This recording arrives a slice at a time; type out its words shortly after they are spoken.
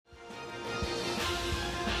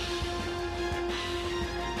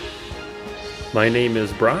My name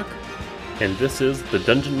is Brock, and this is the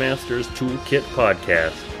Dungeon Masters Toolkit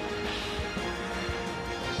Podcast.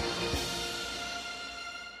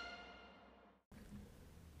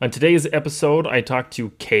 On today's episode, I talked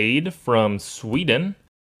to Cade from Sweden.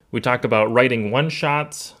 We talk about writing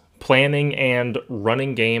one-shots, planning and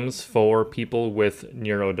running games for people with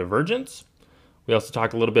neurodivergence. We also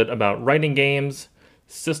talk a little bit about writing games,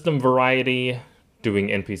 system variety, doing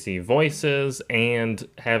NPC voices, and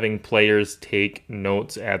having players take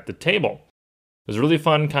notes at the table. It was a really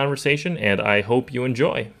fun conversation, and I hope you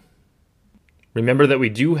enjoy. Remember that we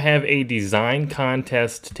do have a design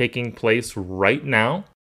contest taking place right now.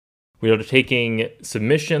 We are taking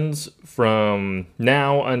submissions from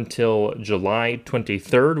now until July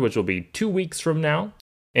 23rd, which will be 2 weeks from now.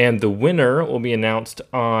 And the winner will be announced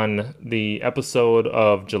on the episode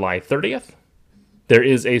of July 30th. There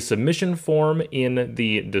is a submission form in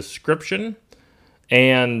the description.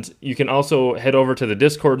 And you can also head over to the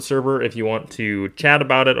Discord server if you want to chat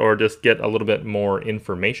about it or just get a little bit more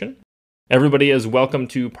information. Everybody is welcome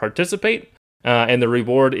to participate. And the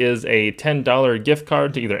reward is a $10 gift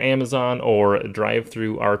card to either Amazon or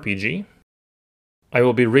Drive-Thru RPG. I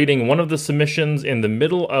will be reading one of the submissions in the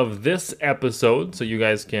middle of this episode so you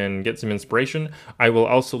guys can get some inspiration. I will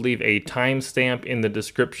also leave a timestamp in the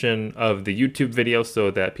description of the YouTube video so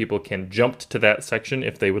that people can jump to that section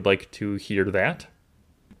if they would like to hear that.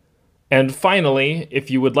 And finally, if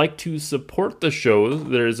you would like to support the show,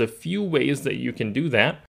 there's a few ways that you can do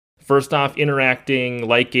that. First off, interacting,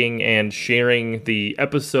 liking, and sharing the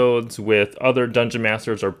episodes with other Dungeon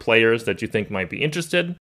Masters or players that you think might be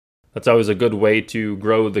interested. That's always a good way to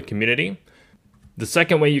grow the community. The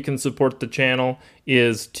second way you can support the channel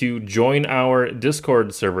is to join our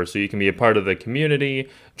Discord server so you can be a part of the community,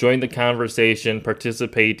 join the conversation,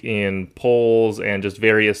 participate in polls and just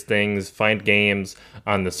various things, find games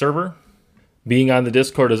on the server. Being on the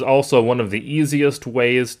Discord is also one of the easiest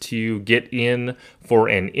ways to get in for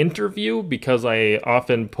an interview because I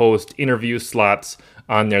often post interview slots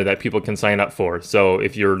on there that people can sign up for. So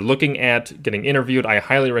if you're looking at getting interviewed, I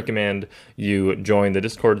highly recommend you join the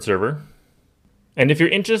Discord server. And if you're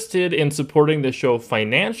interested in supporting the show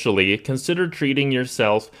financially, consider treating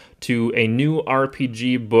yourself to a new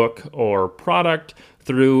RPG book or product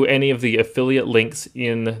through any of the affiliate links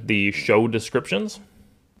in the show descriptions.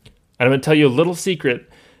 I'm going to tell you a little secret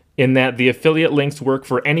in that the affiliate links work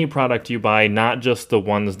for any product you buy, not just the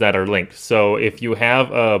ones that are linked. So if you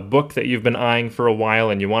have a book that you've been eyeing for a while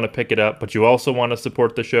and you want to pick it up, but you also want to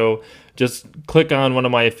support the show, just click on one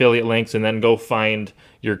of my affiliate links and then go find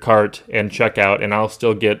your cart and check out, and I'll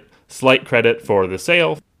still get slight credit for the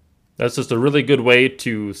sale. That's just a really good way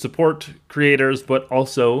to support creators, but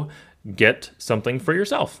also get something for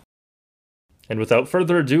yourself. And without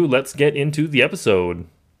further ado, let's get into the episode.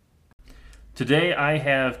 Today I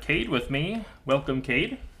have Cade with me. Welcome,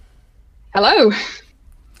 Cade. Hello.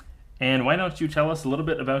 And why don't you tell us a little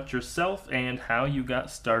bit about yourself and how you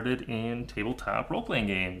got started in tabletop role-playing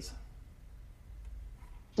games?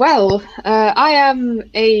 Well, I am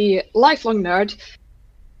a lifelong nerd,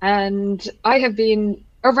 and I have been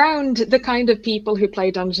around the kind of people who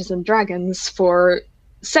play Dungeons and Dragons for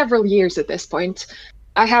several years at this point.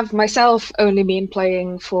 I have myself only been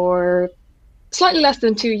playing for slightly less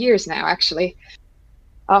than 2 years now, actually,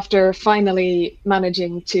 after finally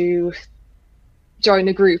managing to join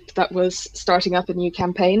a group that was starting up a new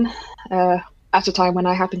campaign at a time when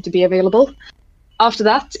I happened to be available. After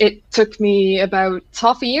that, it took me about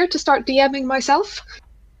half a year to start DMing myself,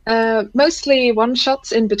 mostly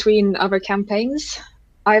one-shots in between other campaigns.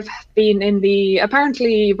 I've been in the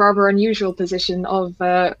apparently rather unusual position of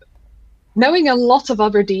knowing a lot of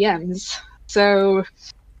other DMs, so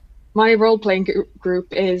my role-playing group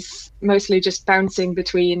is mostly just bouncing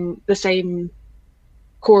between the same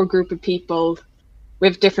core group of people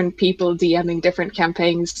with different people DMing different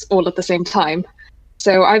campaigns all at the same time.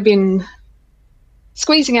 So I've been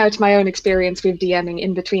squeezing out my own experience with DMing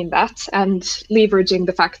in between that and leveraging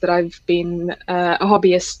the fact that I've been a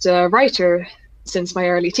hobbyist writer since my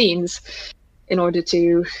early teens in order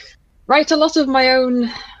to write a lot of my own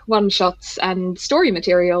one-shots and story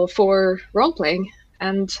material for role-playing.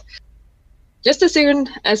 And just as soon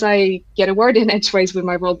as I get a word in edgeways with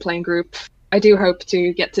my role-playing group, I do hope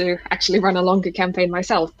to get to actually run a longer campaign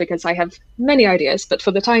myself because I have many ideas, but for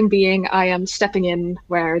the time being, I am stepping in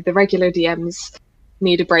where the regular DMs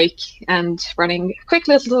need a break and running quick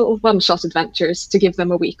little one-shot adventures to give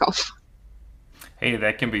them a week off. Hey,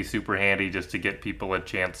 that can be super handy just to get people a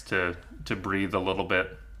chance to breathe a little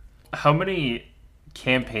bit. How many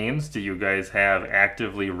campaigns do you guys have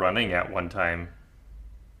actively running at one time?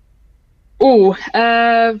 Oh,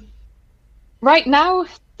 Right now,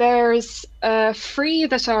 there's 3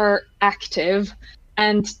 that are active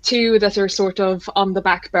and 2 that are sort of on the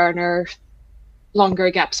back burner, longer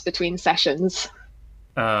gaps between sessions.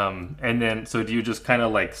 And then, so do you just kind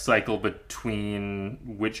of like cycle between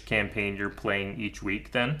which campaign you're playing each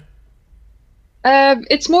week then?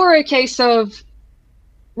 It's more a case of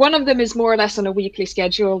one of them is more or less on a weekly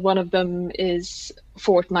schedule, one of them is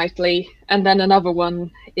fortnightly, and then another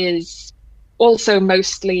one is also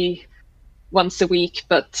mostly once a week,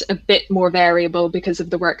 but a bit more variable because of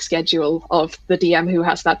the work schedule of the DM who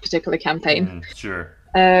has that particular campaign. Sure.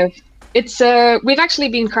 It's we've actually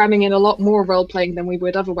been cramming in a lot more role playing than we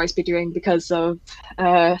would otherwise be doing because of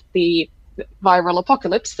the viral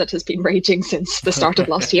apocalypse that has been raging since the start of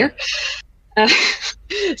last year.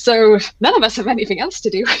 So none of us have anything else to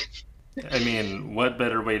do. I mean, what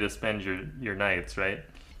better way to spend your nights, right?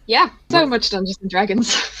 Yeah, so much Dungeons and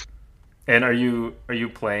Dragons. And are you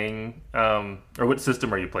playing or what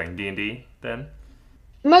system are you playing? D&D then?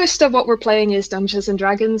 Most of what we're playing is Dungeons and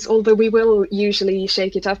Dragons, although we will usually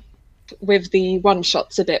shake it up with the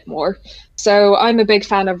one-shots a bit more. So I'm a big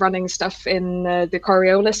fan of running stuff in the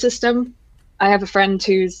Coriolis system. I have a friend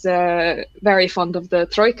who's very fond of the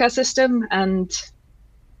Troika system, and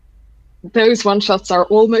those one-shots are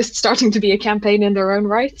almost starting to be a campaign in their own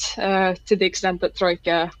right, to the extent that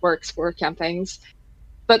Troika works for campaigns.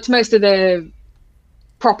 But most of the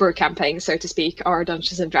proper campaigns, so to speak, are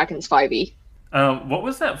Dungeons and Dragons 5e. What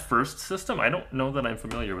was that first system? I don't know that I'm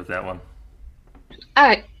familiar with that one.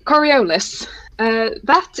 Coriolis.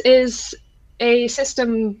 That is a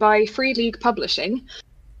system by Free League Publishing,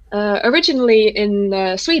 originally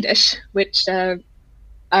in Swedish, which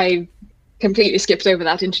I completely skipped over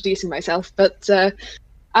that introducing myself, but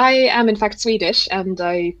I am in fact Swedish, and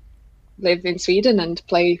I live in Sweden and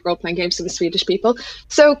play role-playing games with Swedish people.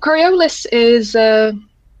 So Coriolis is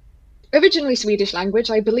originally Swedish language.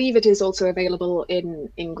 I believe it is also available in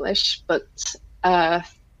English, but I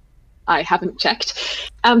haven't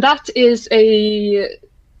checked. And that is a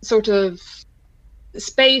sort of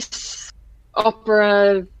space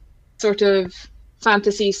opera, sort of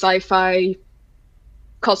fantasy, sci-fi,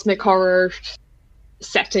 cosmic horror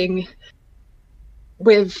setting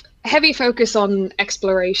with heavy focus on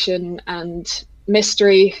exploration and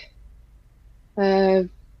mystery. How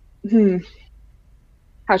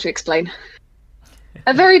to explain?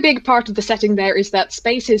 A very big part of the setting there is that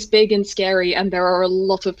space is big and scary, and there are a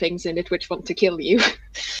lot of things in it which want to kill you.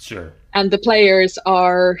 Sure. And the players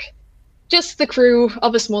are just the crew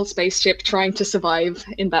of a small spaceship trying to survive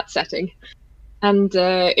in that setting. And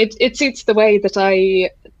it suits the way that I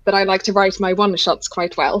like to write my one-shots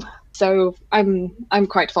quite well. So I'm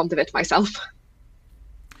quite fond of it myself.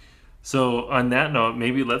 So on that note,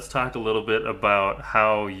 maybe let's talk a little bit about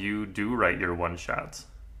how you do write your one-shots.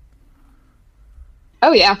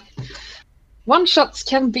 Oh yeah. One-shots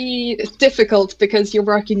can be difficult because you're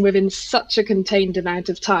working within such a contained amount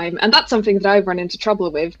of time. And that's something that I've run into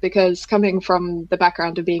trouble with, because coming from the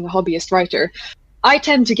background of being a hobbyist writer, I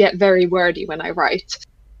tend to get very wordy when I write.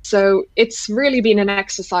 So it's really been an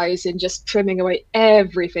exercise in just trimming away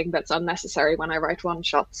everything that's unnecessary when I write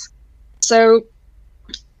one-shots. So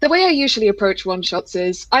the way I usually approach one-shots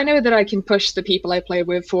is I know that I can push the people I play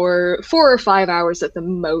with for 4 or 5 hours at the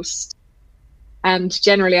most. And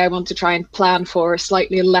generally I want to try and plan for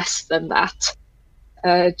slightly less than that,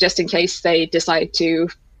 just in case they decide to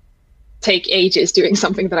take ages doing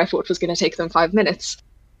something that I thought was going to take them 5 minutes.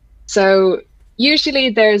 So usually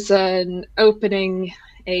there's an opening,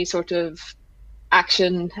 a sort of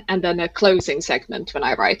action, and then a closing segment when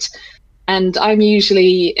I write. And I'm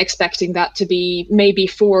usually expecting that to be maybe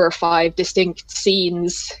 4 or 5 distinct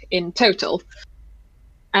scenes in total.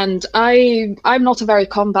 And I'm not a very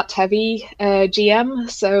combat-heavy GM,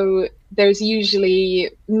 so there's usually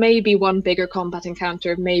maybe 1 bigger combat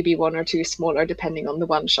encounter, maybe 1 or 2 smaller, depending on the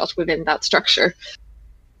one-shot within that structure.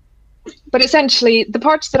 But essentially, the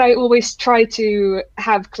parts that I always try to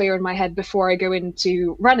have clear in my head before I go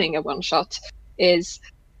into running a one-shot is,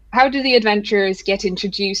 how do the adventurers get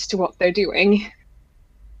introduced to what they're doing?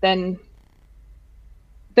 Then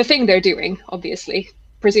the thing they're doing, obviously.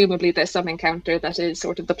 Presumably there's some encounter that is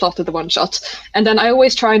sort of the plot of the one-shot. And then I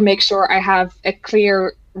always try and make sure I have a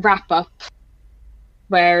clear wrap-up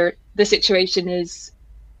where the situation is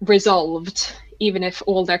resolved, even if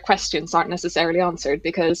all their questions aren't necessarily answered,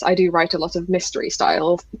 because I do write a lot of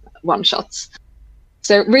mystery-style one-shots.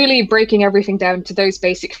 So really breaking everything down to those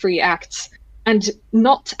basic 3 acts and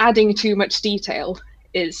not adding too much detail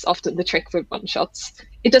is often the trick with one-shots.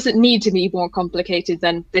 It doesn't need to be more complicated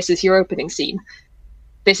than, this is your opening scene.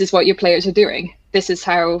 This is what your players are doing. This is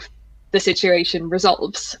how the situation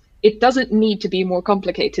resolves. it doesn't need to be more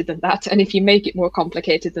complicated than that. And if you make it more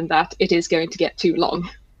complicated than that, it is going to get too long.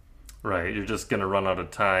 Right, you're just going to run out of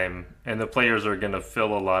time, and the players are going to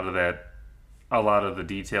fill a lot of the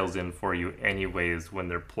details in for you anyways when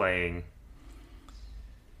they're playing.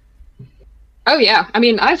 Oh yeah, I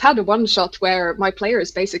mean, I've had a one shot where my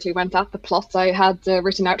players basically went at the plot I had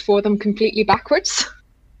written out for them completely backwards.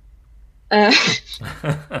 I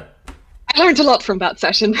learned a lot from that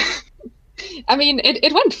session. I mean,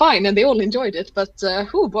 it went fine and they all enjoyed it, but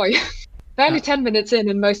oh boy, barely 10 minutes in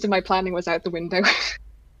and most of my planning was out the window.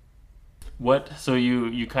 So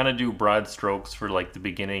you kind of do broad strokes for like the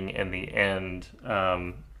beginning and the end.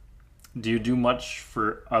 Do you do much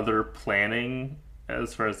for other planning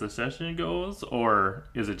as far as the session goes, or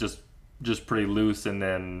is it just pretty loose and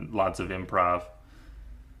then lots of improv?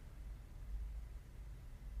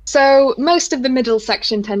 So most of the middle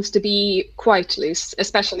section tends to be quite loose,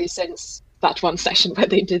 especially since that one session where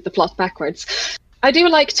they did the plot backwards. I do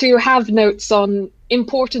like to have notes on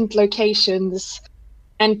important locations,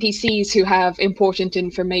 NPCs who have important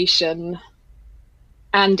information,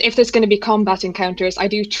 and if there's going to be combat encounters, I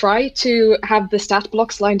do try to have the stat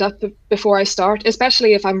blocks lined up before I start,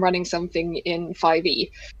 especially if I'm running something in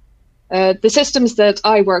 5e. The systems that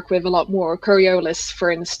I work with a lot more, Coriolis,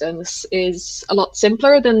 for instance, is a lot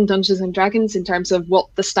simpler than Dungeons and Dragons in terms of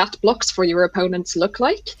what the stat blocks for your opponents look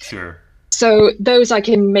like. Sure. So those I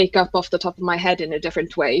can make up off the top of my head in a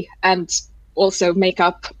different way, and also make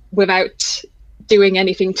up without doing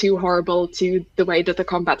anything too horrible to the way that the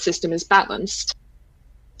combat system is balanced.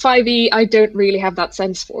 5e, I don't really have that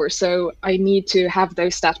sense for, so I need to have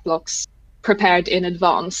those stat blocks prepared in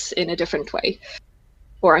advance in a different way,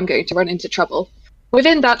 or I'm going to run into trouble.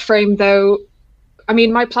 Within that frame, though, I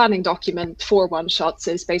mean, my planning document for one-shots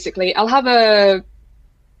is basically, I'll have a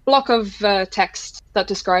block of text that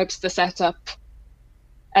describes the setup,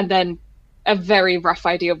 and then a very rough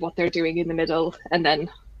idea of what they're doing in the middle, and then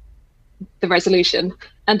the resolution.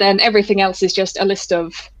 And then everything else is just a list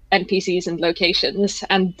of NPCs and locations,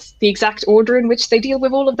 and the exact order in which they deal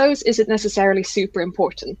with all of those isn't necessarily super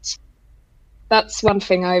important. That's one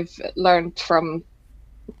thing I've learned from,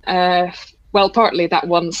 partly that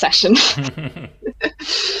one session.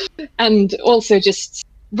 And also just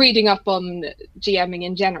reading up on GMing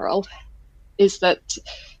in general, is that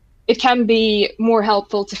it can be more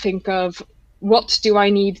helpful to think of what do I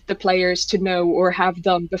need the players to know or have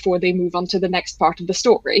done before they move on to the next part of the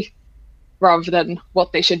story, rather than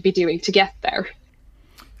what they should be doing to get there.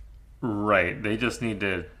 Right. You just need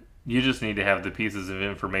to have the pieces of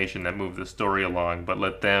information that move the story along, but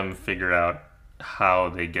let them figure out how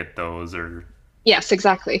they get those. Or yes,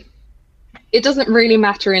 exactly. It doesn't really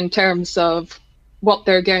matter in terms of what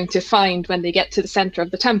they're going to find when they get to the center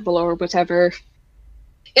of the temple or whatever.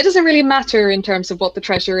 It doesn't really matter in terms of what the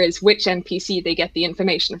treasure is, which NPC they get the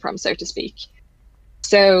information from, so to speak.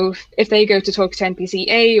 So if they go to talk to NPC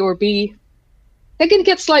A or B, they're going to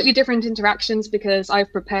get slightly different interactions because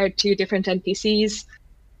I've prepared 2 different NPCs.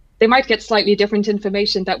 They might get slightly different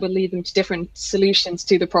information that will lead them to different solutions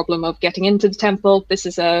to the problem of getting into the temple. This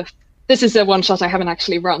is a one shot I haven't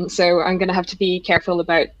actually run, so I'm going to have to be careful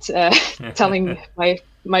about telling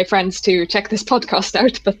my friends to check this podcast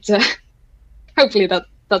out, but hopefully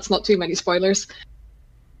that's not too many spoilers.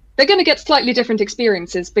 They're going to get slightly different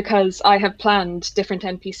experiences because I have planned different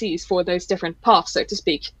NPCs for those different paths, so to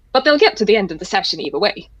speak. But they'll get to the end of the session either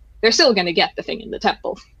way. They're still going to get the thing in the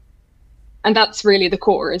temple. And that's really the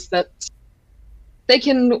core, is that they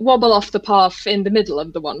can wobble off the path in the middle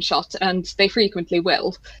of the one shot, and they frequently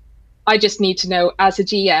will. I just need to know, as a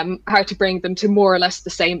GM, how to bring them to more or less the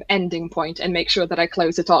same ending point and make sure that I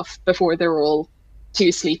close it off before they're all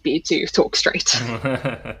too sleepy to talk straight.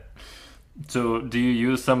 So do you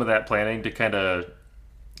use some of that planning to kind of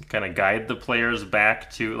guide the players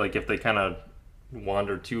back to, like, if they kind of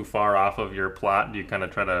wander too far off of your plot, do you kind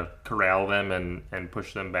of try to corral them and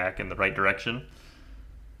push them back in the right direction?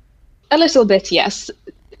 A little bit, yes.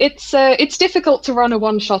 It's difficult to run a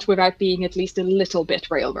one shot without being at least a little bit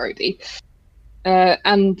railroady.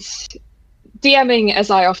 And DMing, as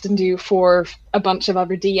I often do for a bunch of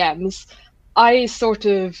other DMs, I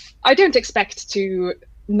don't expect to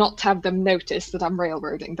not have them notice that I'm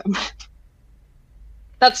railroading them.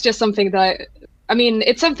 That's just something that, I mean,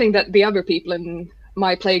 it's something that the other people in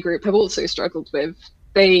my playgroup have also struggled with.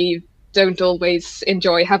 They don't always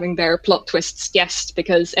enjoy having their plot twists guessed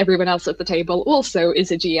because everyone else at the table also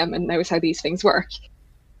is a GM and knows how these things work.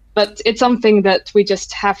 But it's something that we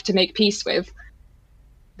just have to make peace with.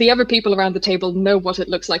 The other people around the table know what it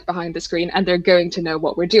looks like behind the screen, and they're going to know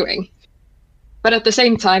what we're doing. But at the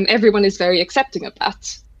same time, everyone is very accepting of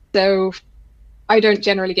that. So I don't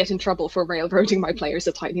generally get in trouble for railroading my players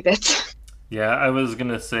a tiny bit. Yeah, I was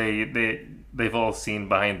gonna say they've all seen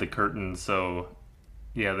behind the curtain, so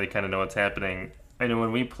yeah, they kind of know what's happening. I know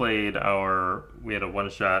when we had a one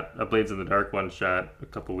shot, a Blades in the Dark one shot a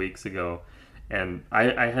couple weeks ago, and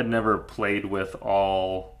I had never played with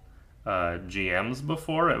all GMs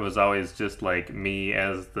before. It was always just like me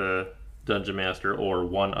as the dungeon master or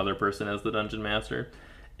one other person as the dungeon master.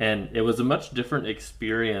 And it was a much different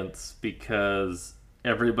experience because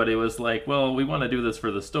everybody was like, well, we want to do this for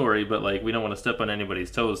the story, but like we don't want to step on anybody's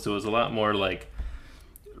toes. So it was a lot more like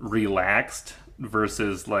relaxed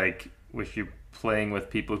versus like if you're playing with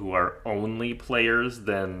people who are only players,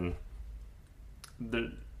 then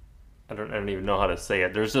I don't even know how to say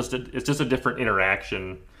it. It's just a different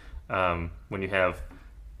interaction when you have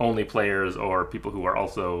only players or people who are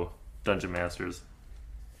also dungeon masters.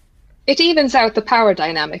 It evens out the power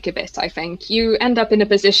dynamic a bit, I think. You end up in a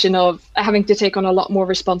position of having to take on a lot more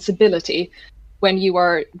responsibility when you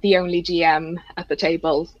are the only GM at the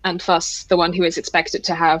table, and thus the one who is expected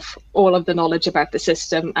to have all of the knowledge about the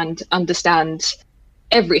system and understand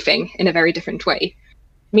everything in a very different way.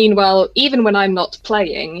 Meanwhile, even when I'm not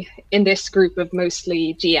playing in this group of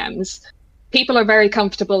mostly GMs, people are very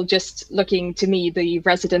comfortable just looking to me, the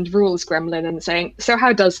resident rules gremlin, and saying, so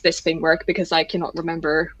how does this thing work? Because I cannot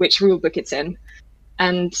remember which rulebook it's in.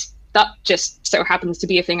 And that just so happens to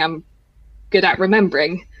be a thing I'm good at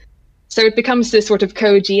remembering. So it becomes this sort of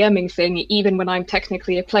co-GMing thing, even when I'm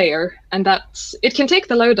technically a player. And it can take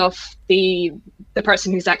the load off the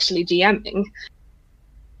person who's actually GMing.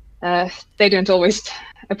 They don't always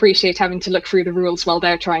appreciate having to look through the rules while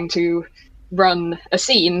they're trying to run a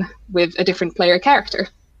scene with a different player character.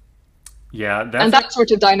 Yeah, and that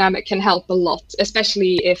sort of dynamic can help a lot,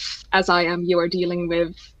 especially if, as I am, you are dealing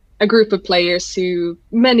with a group of players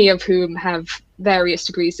many of whom have various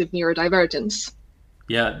degrees of neurodivergence.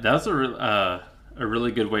 Yeah, that's a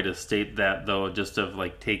really good way to state that, though, just of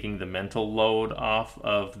like taking the mental load off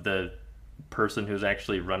of the person who's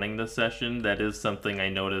actually running the session. That is something I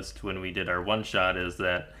noticed when we did our one shot, is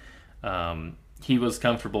that he was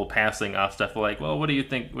comfortable passing off stuff like, well, what do you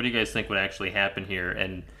guys think would actually happen here?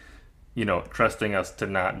 And, trusting us to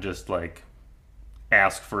not just like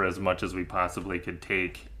ask for as much as we possibly could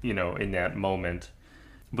take, in that moment.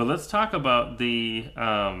 But let's talk about the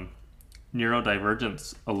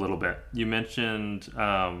neurodivergence a little bit. You mentioned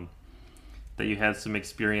that you had some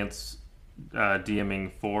experience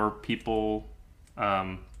DMing for people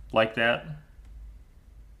like that.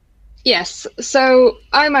 Yes. So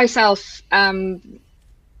I myself am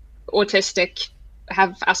autistic,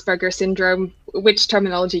 have Asperger's syndrome. Which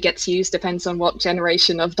terminology gets used depends on what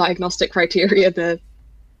generation of diagnostic criteria the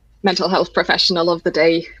mental health professional of the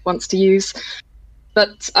day wants to use.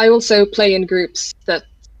 But I also play in groups that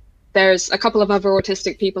there's a couple of other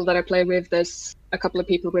autistic people that I play with. There's a couple of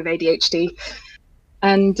people with ADHD.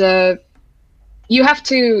 And you have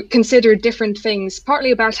to consider different things,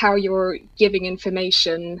 partly about how you're giving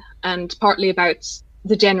information and partly about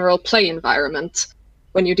the general play environment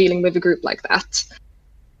when you're dealing with a group like that.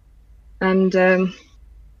 And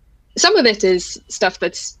some of it is stuff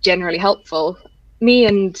that's generally helpful. Me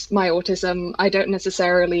and my autism, I don't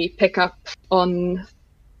necessarily pick up on...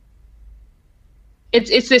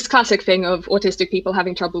 It's this classic thing of autistic people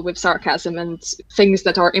having trouble with sarcasm and things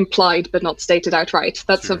that are implied but not stated outright.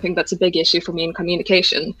 That's Sure. Something that's a big issue for me in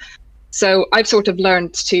communication. So I've sort of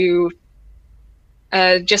learned to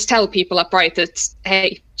just tell people upright that,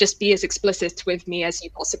 hey, just be as explicit with me as you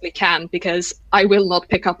possibly can, because I will not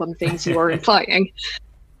pick up on things you are implying.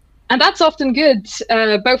 And that's often good,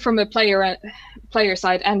 both from a player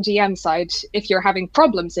side and GM side, if you're having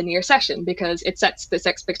problems in your session, because it sets this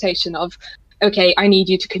expectation of, okay, I need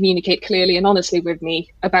you to communicate clearly and honestly with me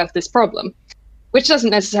about this problem, which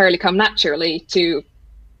doesn't necessarily come naturally to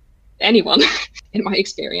anyone in my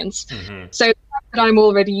experience. Mm-hmm. So I'm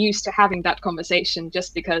already used to having that conversation,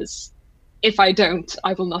 just because if I don't,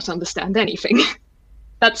 I will not understand anything.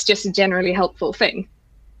 That's just a generally helpful thing.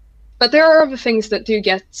 But there are other things that do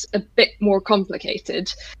get a bit more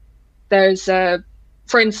complicated. There's,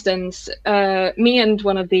 for instance, me and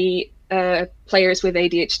one of the players with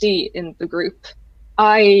ADHD in the group,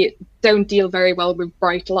 I don't deal very well with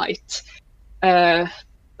bright light,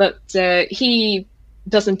 but he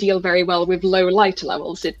doesn't deal very well with low light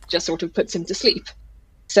levels. It just sort of puts him to sleep.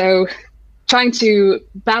 So trying to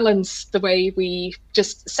balance the way we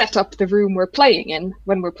just set up the room we're playing in,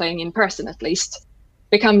 when we're playing in person at least,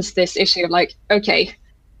 becomes this issue of like, okay,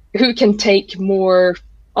 who can take more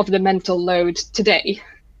of the mental load today?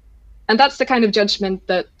 And that's the kind of judgment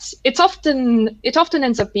that it often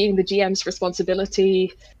ends up being the GM's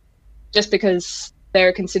responsibility, just because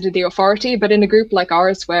they're considered the authority. But in a group like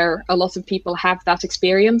ours, where a lot of people have that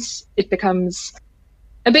experience, it becomes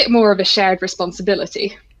a bit more of a shared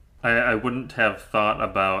responsibility. I wouldn't have thought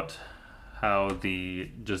about how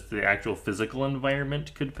the actual physical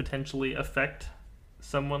environment could potentially affect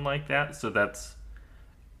someone like that. So that's,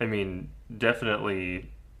 I mean, definitely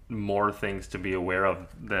more things to be aware of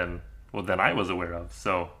than I was aware of.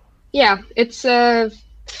 So yeah, it's a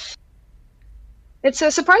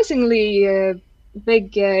surprisingly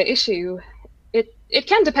big issue. It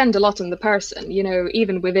can depend a lot on the person,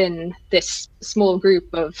 even within this small group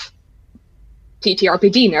of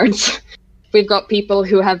TTRPG nerds. We've got people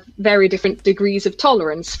who have very different degrees of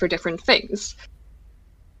tolerance for different things.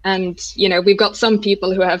 And, we've got some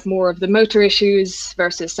people who have more of the motor issues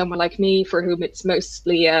versus someone like me, for whom it's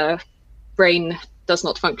mostly a brain does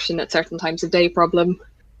not function at certain times of day problem.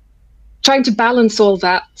 Trying to balance all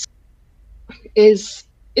that is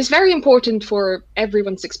very important for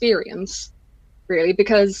everyone's experience, really,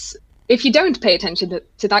 because if you don't pay attention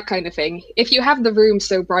to that kind of thing, if you have the room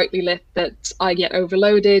so brightly lit that I get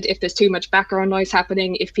overloaded, if there's too much background noise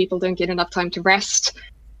happening, if people don't get enough time to rest,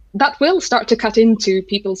 that will start to cut into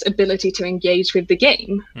people's ability to engage with the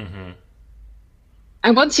game. Mm-hmm.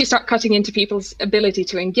 And once you start cutting into people's ability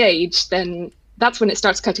to engage, then that's when it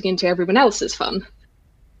starts cutting into everyone else's fun.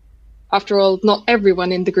 After all, not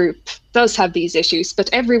everyone in the group does have these issues, but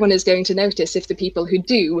everyone is going to notice if the people who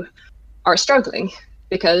do are struggling,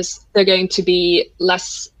 because they're going to be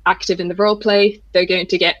less active in the roleplay, they're going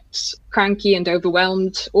to get cranky and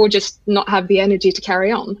overwhelmed, or just not have the energy to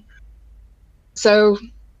carry on. So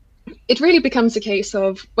it really becomes a case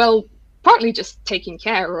of, well, partly just taking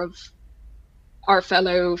care of our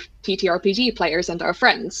fellow TTRPG players and our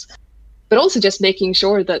friends, but also just making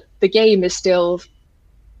sure that the game is still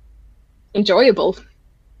enjoyable.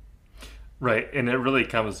 Right, and it really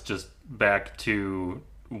comes just back to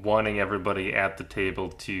wanting everybody at the table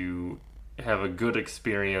to have a good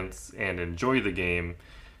experience and enjoy the game,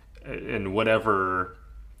 and whatever,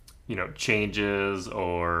 changes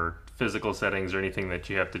or physical settings or anything that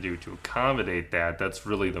you have to do to accommodate that, that's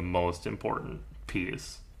really the most important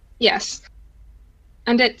piece. Yes.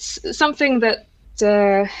 And it's something that,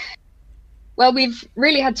 we've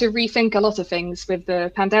really had to rethink a lot of things with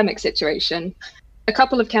the pandemic situation. A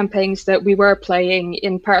couple of campaigns that we were playing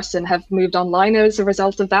in person have moved online as a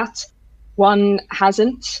result of that. One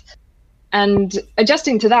hasn't. And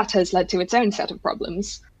adjusting to that has led to its own set of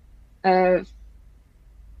problems.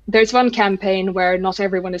 There's one campaign where not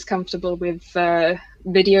everyone is comfortable with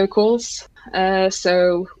video calls,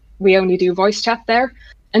 so we only do voice chat there.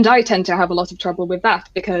 And I tend to have a lot of trouble with that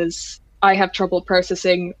because I have trouble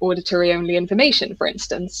processing auditory-only information, for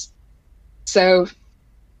instance. So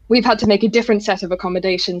we've had to make a different set of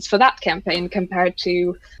accommodations for that campaign compared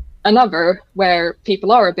to another where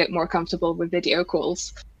people are a bit more comfortable with video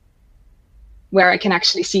calls, where I can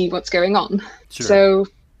actually see what's going on. Sure. So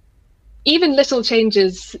even little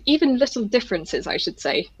changes, even little differences, I should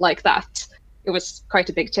say, like that, it was quite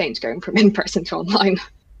a big change going from in-person to online,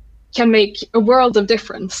 can make a world of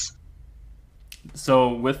difference.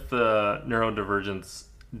 So with the neurodivergence,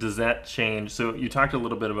 does that change? So you talked a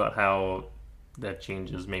little bit about how that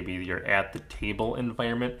changes maybe your at the table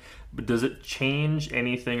environment, but does it change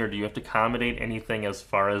anything, or do you have to accommodate anything as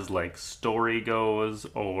far as like story goes,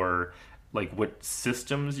 or like what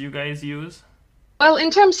systems you guys use? Well,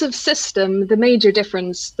 in terms of system, the major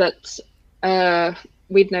difference that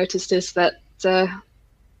we've noticed is that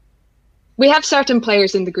we have certain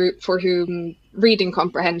players in the group for whom reading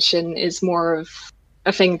comprehension is more of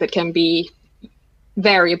a thing that can be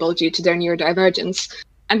variable due to their neurodivergence.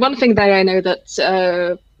 And one thing that I know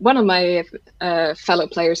that one of my fellow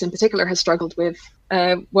players in particular has struggled with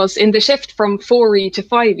was in the shift from 4e to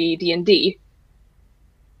 5e D&D.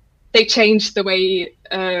 They changed the way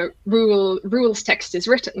rules text is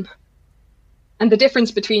written. And the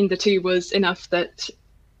difference between the two was enough that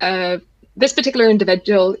this particular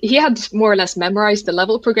individual, he had more or less memorized the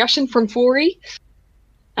level progression from 4e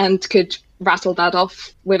and could rattle that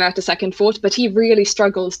off without a second thought, but he really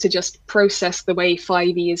struggles to just process the way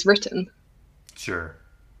 5e is written. Sure.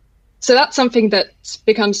 So that's something that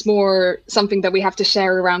becomes more something that we have to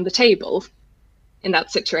share around the table in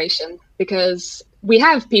that situation, because we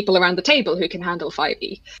have people around the table who can handle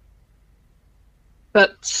 5e.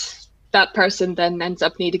 But that person then ends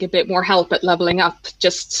up needing a bit more help at leveling up,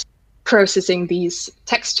 just processing these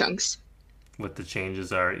text chunks. What the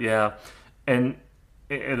changes are, yeah. And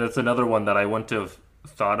that's another one that I wouldn't have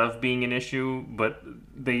thought of being an issue, but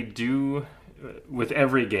they do, with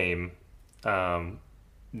every game,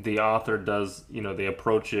 the author does, they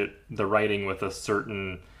approach the writing with a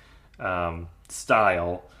certain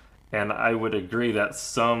style. And I would agree that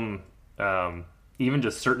some, even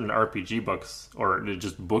just certain RPG books, or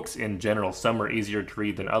just books in general, some are easier to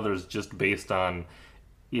read than others just based on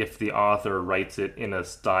if the author writes it in a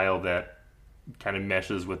style that kind of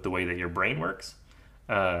meshes with the way that your brain works.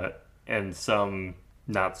 And some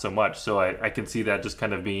not so much. So I can see that just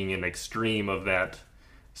kind of being an extreme of that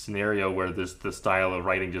scenario where the style of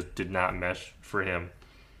writing just did not mesh for him.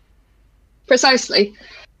 Precisely.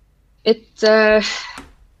 It's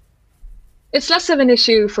less of an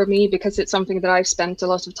issue for me because it's something that I've spent a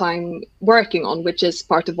lot of time working on, which is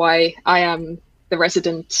part of why I am the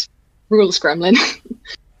resident rules gremlin.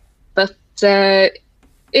 But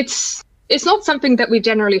it's not something that we've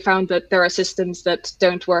generally found that there are systems that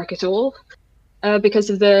don't work at all because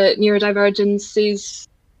of the neurodivergencies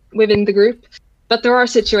within the group. But there are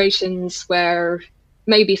situations where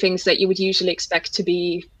maybe things that you would usually expect to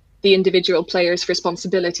be the individual player's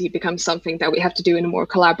responsibility becomes something that we have to do in a more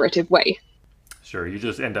collaborative way. Sure, you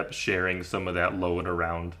just end up sharing some of that load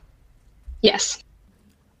around. Yes.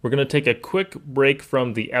 We're going to take a quick break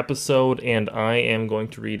from the episode, and I am going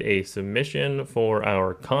to read a submission for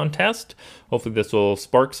our contest. Hopefully this will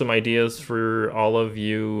spark some ideas for all of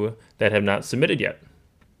you that have not submitted yet.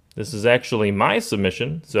 This is actually my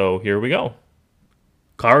submission, so here we go.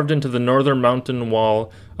 Carved into the northern mountain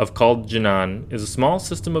wall of Kald Jinan is a small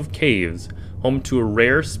system of caves, home to a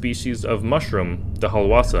rare species of mushroom, the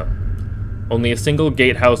halwasa. Only a single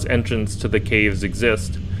gatehouse entrance to the caves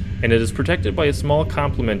exists, and it is protected by a small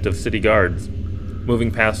complement of city guards.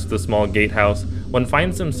 Moving past the small gatehouse, one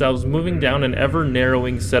finds themselves moving down an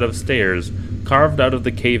ever-narrowing set of stairs carved out of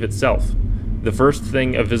the cave itself. The first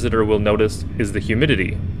thing a visitor will notice is the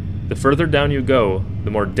humidity. The further down you go,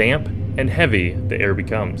 the more damp and heavy the air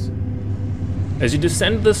becomes. As you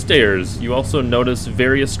descend the stairs, you also notice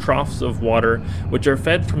various troughs of water which are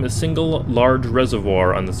fed from a single large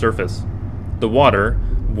reservoir on the surface. The water,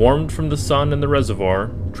 warmed from the sun in the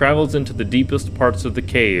reservoir, travels into the deepest parts of the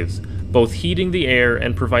caves, both heating the air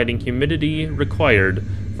and providing humidity required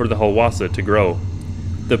for the halwasa to grow.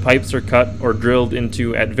 The pipes are cut or drilled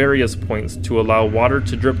into at various points to allow water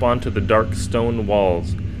to drip onto the dark stone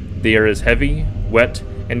walls. The air is heavy, wet,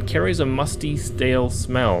 and carries a musty, stale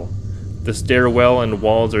smell. The stairwell and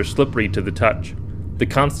walls are slippery to the touch. The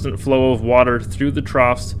constant flow of water through the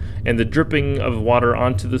troughs and the dripping of water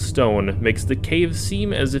onto the stone makes the cave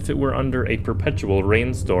seem as if it were under a perpetual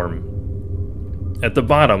rainstorm. At the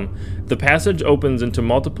bottom, the passage opens into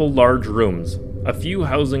multiple large rooms, a few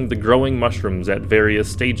housing the growing mushrooms at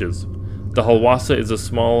various stages. The halwasa is a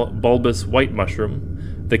small, bulbous white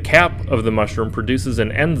mushroom. The cap of the mushroom produces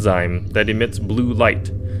an enzyme that emits blue light,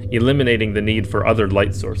 eliminating the need for other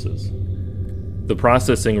light sources. The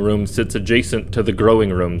processing room sits adjacent to the growing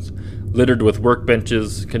rooms, littered with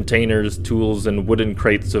workbenches, containers, tools, and wooden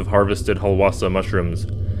crates of harvested halwasa mushrooms.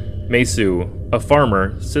 Mesu, a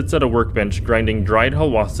farmer, sits at a workbench grinding dried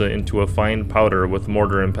halwasa into a fine powder with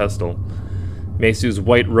mortar and pestle. Mesu's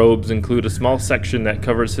white robes include a small section that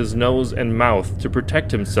covers his nose and mouth to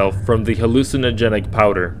protect himself from the hallucinogenic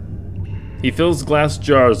powder. He fills glass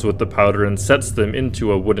jars with the powder and sets them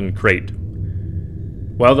into a wooden crate.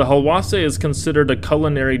 While the halwasa is considered a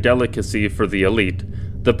culinary delicacy for the elite,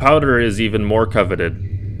 the powder is even more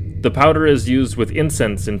coveted. The powder is used with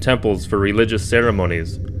incense in temples for religious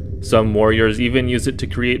ceremonies. Some warriors even use it to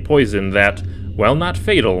create poison that, while not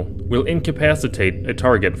fatal, will incapacitate a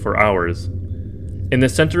target for hours. In the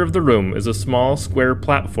center of the room is a small square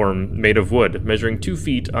platform made of wood, measuring 2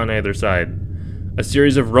 feet on either side. A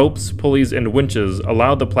series of ropes, pulleys, and winches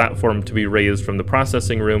allow the platform to be raised from the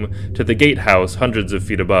processing room to the gatehouse hundreds of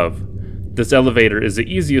feet above. This elevator is the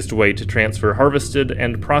easiest way to transfer harvested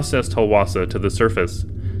and processed halwasa to the surface.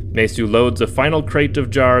 Mesu loads a final crate of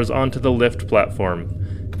jars onto the lift platform.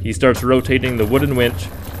 He starts rotating the wooden winch,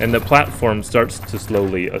 and the platform starts to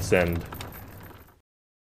slowly ascend.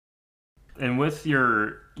 And with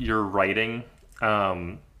your writing,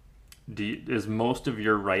 is most of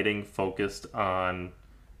your writing focused on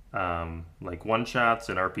like one-shots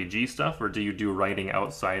and RPG stuff, or do you do writing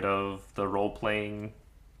outside of the role-playing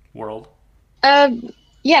world?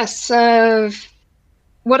 Yes.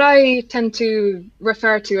 What I tend to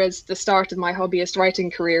refer to as the start of my hobbyist writing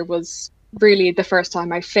career was really the first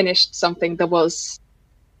time I finished something that was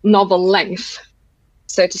novel length,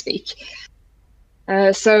 so to speak.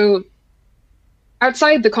 So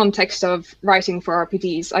outside the context of writing for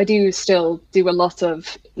RPGs, I do still do a lot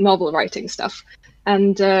of novel writing stuff.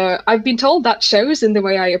 And I've been told that shows in the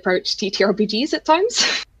way I approach TTRPGs at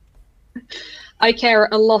times. I care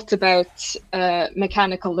a lot about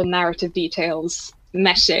mechanical and narrative details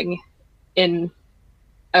meshing in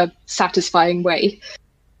a satisfying way,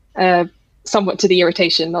 somewhat to the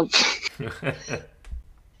irritation of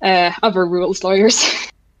other rules lawyers.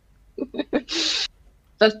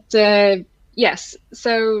 But yes,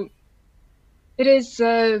 so it is.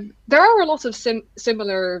 There are a lot of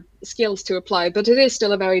similar skills to apply, but it is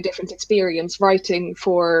still a very different experience writing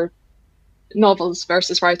for novels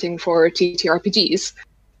versus writing for TTRPGs,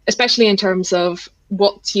 especially in terms of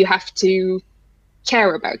what you have to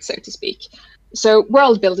care about, so to speak. So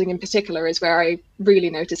world building in particular is where I really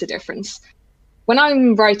notice a difference. When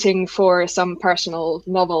I'm writing for some personal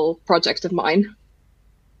novel project of mine,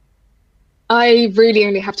 I really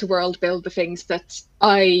only have to world build the things that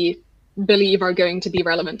I believe are going to be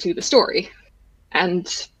relevant to the story.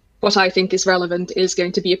 And what I think is relevant is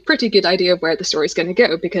going to be a pretty good idea of where the story is going to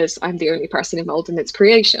go, because I'm the only person involved in its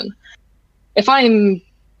creation. If I'm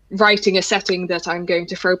writing a setting that I'm going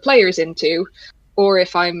to throw players into, or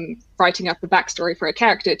if I'm writing up a backstory for a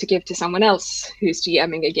character to give to someone else who's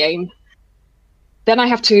GMing a game, then I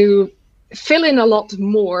have to fill in a lot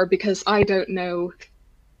more because I don't know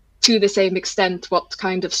to the same extent what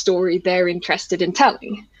kind of story they're interested in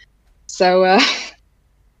telling. So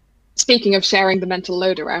speaking of sharing the mental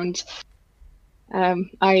load around,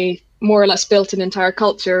 I more or less built an entire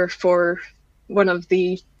culture for one of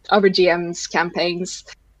the other GM's campaigns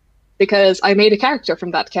because I made a character from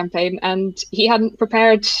that campaign and he hadn't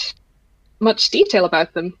prepared much detail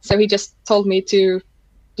about them. So he just told me to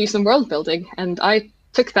do some world building, and I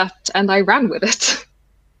took that and I ran with it.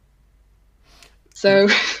 So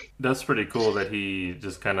that's pretty cool that he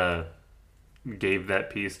just kind of gave that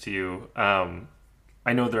piece to you.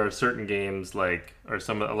 I know there are certain games like, or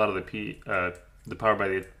a lot of the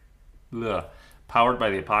Powered by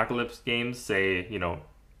the Apocalypse games say,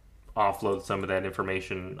 offload some of that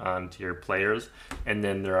information onto your players, and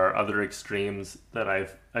then there are other extremes that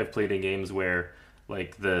I've played in games where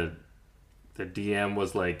like the DM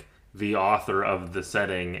was like the author of the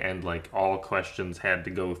setting, and like all questions had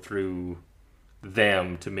to go through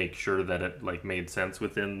them to make sure that it like made sense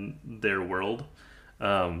within their world.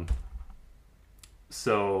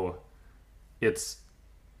 So it's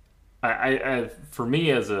I for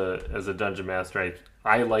me as a dungeon master,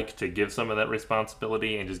 I like to give some of that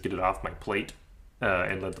responsibility and just get it off my plate,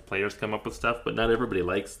 and let the players come up with stuff. But not everybody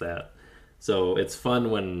likes that, so it's fun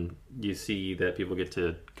when you see that people get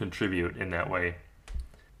to contribute in that way.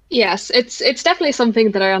 yes, it's definitely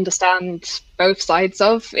something that I understand both sides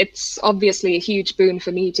of. It's obviously a huge boon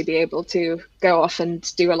for me to be able to go off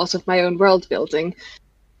and do a lot of my own world building,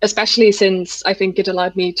 especially since I think it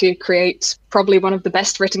allowed me to create probably one of the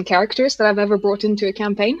best written characters that I've ever brought into a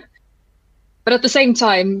campaign. But at the same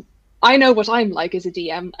time, I know what I'm like as a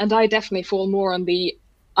DM, and I definitely fall more on the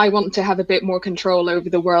I want to have a bit more control over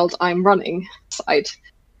the world I'm running side.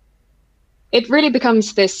 It really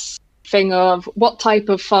becomes this thing of what type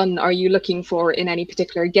of fun are you looking for in any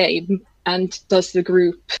particular game, and does the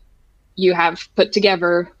group you have put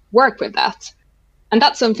together work with that? And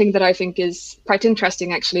that's something that I think is quite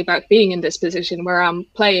interesting actually about being in this position where I'm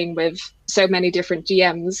playing with so many different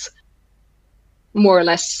GMs more or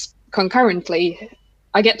less concurrently.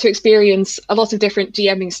 I get to experience a lot of different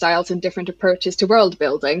GMing styles and different approaches to world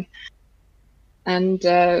building. And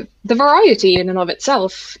the variety in and of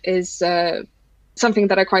itself is something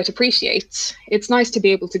that I quite appreciate. It's nice to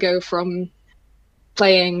be able to go from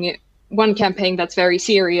playing one campaign that's very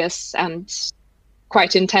serious and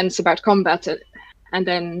quite intense about combat, and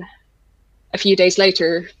then a few days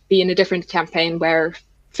later be in a different campaign where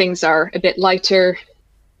things are a bit lighter,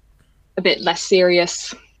 a bit less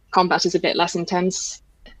serious, combat is a bit less intense.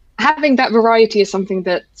 Having that variety is something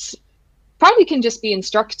that probably can just be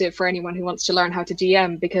instructive for anyone who wants to learn how to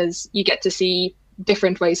GM, because you get to see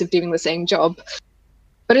different ways of doing the same job.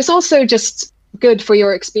 But it's also just good for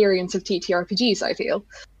your experience of TTRPGs, I feel,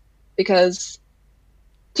 because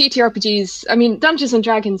TTRPGs, I mean, Dungeons and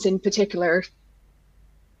Dragons in particular,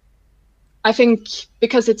 I think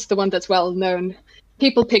because it's the one that's well known,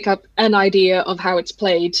 people pick up an idea of how it's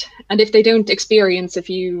played, and if they don't experience a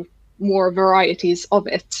few more varieties of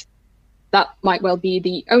it, that might well be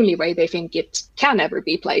the only way they think it can ever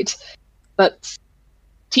be played. But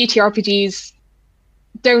TTRPGs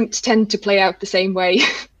don't tend to play out the same way,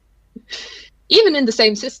 even in the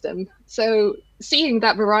same system. So seeing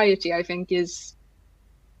that variety, I think, it's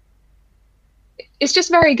just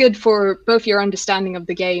very good for both your understanding of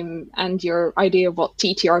the game and your idea of what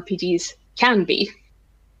TTRPGs can be.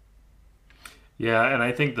 Yeah, and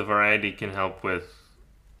I think the variety can help with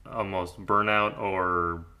almost burnout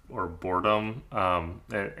or boredom.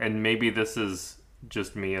 And maybe this is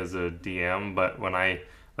just me as a DM, but when I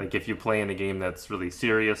Like if you play in a game that's really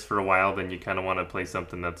serious for a while, then you kind of want to play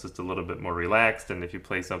something that's just a little bit more relaxed. And if you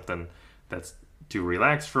play something that's too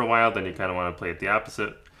relaxed for a while, then you kind of want to play it the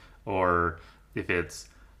opposite. Or if it's,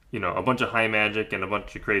 a bunch of high magic and a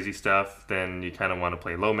bunch of crazy stuff, then you kind of want to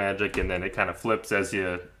play low magic. And then it kind of flips as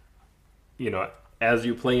as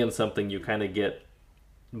you play in something, you kind of get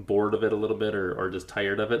bored of it a little bit or just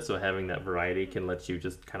tired of it. So having that variety can let you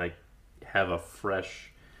just kind of have a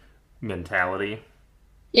fresh mentality.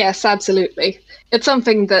 Yes, absolutely. It's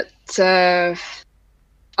something that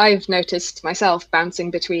I've noticed myself, bouncing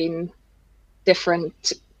between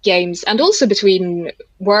different games and also between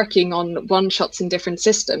working on one-shots in different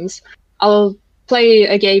systems. I'll play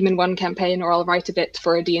a game in one campaign, or I'll write a bit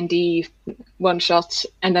for a D&D one-shot,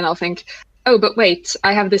 and then I'll think, oh, but wait,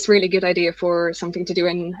 I have this really good idea for something to do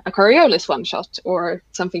in a Coriolis one-shot, or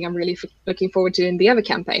something I'm really looking forward to in the other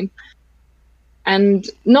campaign. And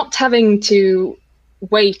not having to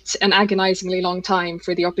wait an agonizingly long time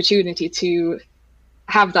for the opportunity to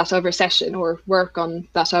have that other session or work on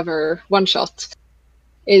that other one-shot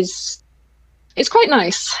is quite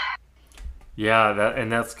nice. Yeah,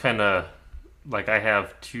 that's kind of like, I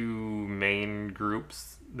have two main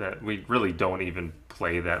groups that we really don't even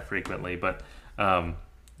play that frequently, but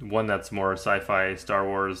one that's more sci-fi, Star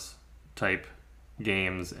Wars type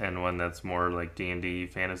games, and one that's more like D&D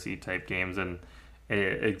fantasy type games. And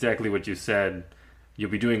exactly what you said,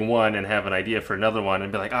 you'll be doing one and have an idea for another one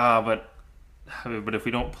and be like, but if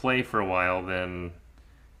we don't play for a while, then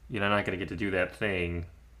you're not going to get to do that thing.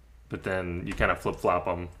 But then you kind of flip-flop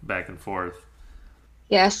them back and forth.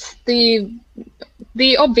 Yes, the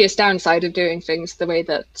obvious downside of doing things the way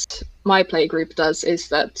that my play group does is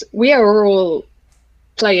that we are all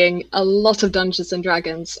playing a lot of Dungeons and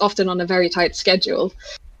Dragons, often on a very tight schedule.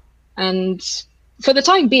 And for the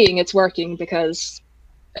time being, it's working because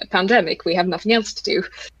pandemic, we have nothing else to do.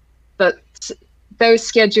 But those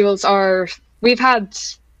schedules we've had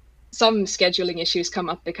some scheduling issues come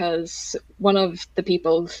up because one of the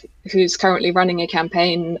people who's currently running a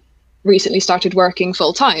campaign recently started working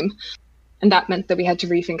full time. And that meant that we had to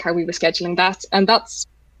rethink how we were scheduling that. And that's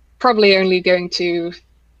probably only going to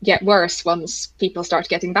get worse once people start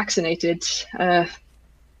getting vaccinated. They're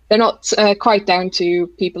not quite down to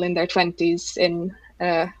people in their 20s in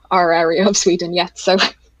our area of Sweden yet, so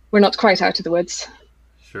we're not quite out of the woods.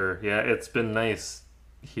 Sure. Yeah, it's been nice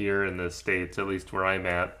here in the States, at least where I'm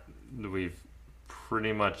at. We've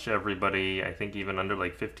pretty much everybody, I think even under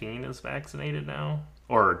like 15 is vaccinated now,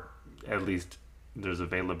 or at least there's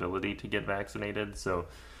availability to get vaccinated. So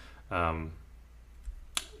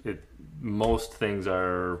most things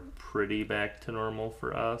are pretty back to normal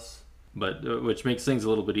for us, but which makes things a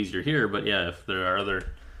little bit easier here. But yeah, if there are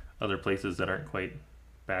other places that aren't quite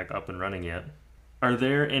back up and running yet. Are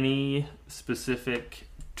there any specific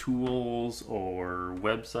tools or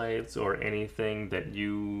websites or anything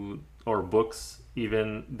or books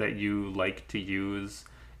even that you like to use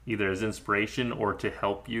either as inspiration or to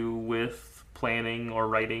help you with planning or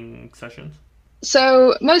writing sessions?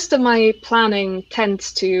 So most of my planning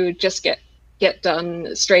tends to just get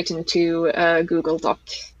done straight into a Google Doc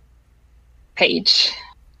page.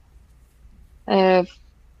 I'll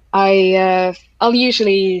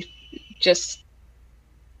usually just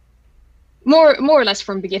more or less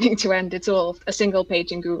from beginning to end, it's all a single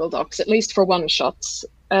page in Google Docs, at least for one shots.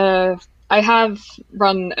 I have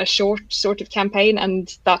run a short sort of campaign,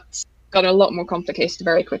 and that's got a lot more complicated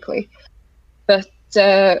very quickly. But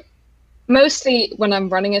mostly when I'm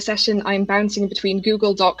running a session, I'm bouncing between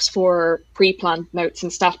Google Docs for pre-planned notes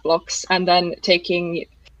and stat blocks, and then taking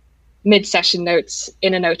mid-session notes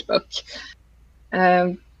in a notebook.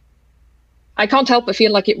 I can't help but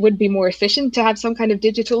feel like it would be more efficient to have some kind of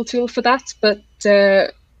digital tool for that. But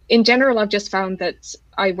in general, I've just found that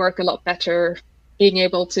I work a lot better being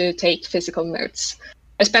able to take physical notes,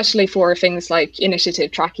 especially for things like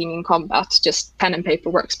initiative tracking in combat. Just pen and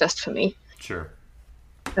paper works best for me. Sure.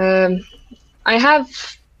 I have,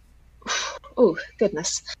 oh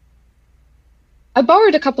goodness. I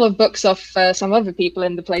borrowed a couple of books off some other people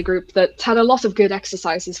in the play group that had a lot of good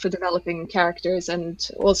exercises for developing characters and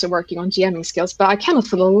also working on GMing skills, but I cannot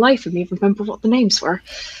for the life of me remember what the names were.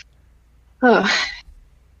 There's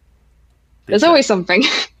always something.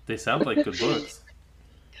 They sound like good books.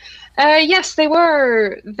 Yes, they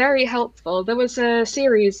were very helpful. There was a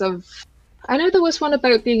series of, I know there was one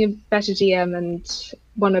about being a better GM and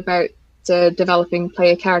one about developing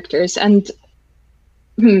player characters, and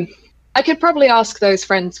I could probably ask those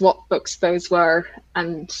friends what books those were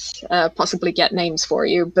and possibly get names for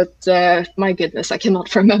you, but my goodness, I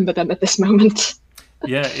cannot remember them at this moment.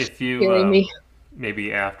 Yeah, if you Hearing me.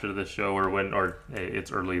 maybe after the show or hey,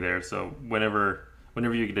 it's early there, so whenever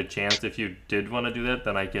you get a chance, if you did want to do that,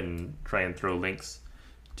 then I can try and throw links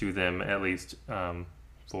to them at least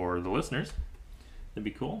for the listeners. That'd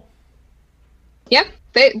be cool. Yeah,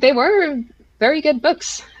 they were very good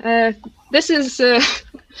books. This is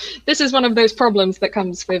this is one of those problems that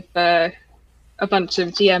comes with a bunch of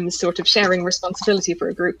GMs sort of sharing responsibility for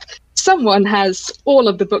a group. Someone has all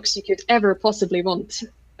of the books you could ever possibly want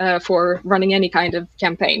for running any kind of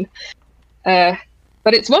campaign.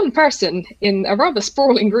 But it's one person in a rather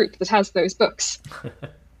sprawling group that has those books.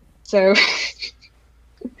 So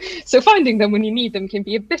finding them when you need them can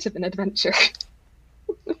be a bit of an adventure.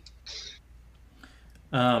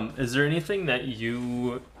 Is there anything that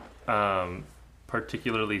you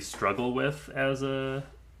particularly struggle with as a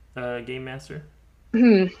game master?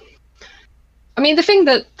 I mean, the thing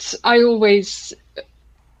that I always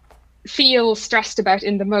feel stressed about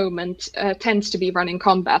in the moment tends to be running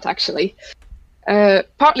combat, actually.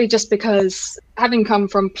 Partly just because, having come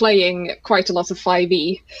from playing quite a lot of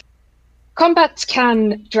 5e, combat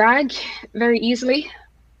can drag very easily,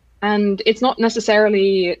 and it's not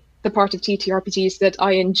necessarily the part of TTRPGs that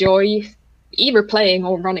I enjoy either playing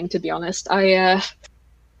or running, to be honest. I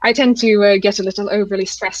tend to get a little overly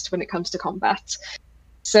stressed when it comes to combat.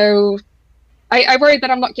 So I worry that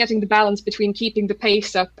I'm not getting the balance between keeping the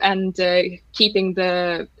pace up and keeping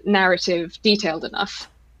the narrative detailed enough.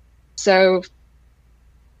 So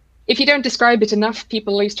if you don't describe it enough,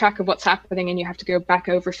 people lose track of what's happening and you have to go back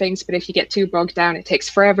over things. But if you get too bogged down, it takes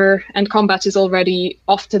forever. And combat is already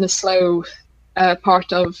often a slow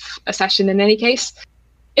part of a session in any case.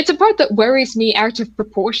 It's a part that worries me out of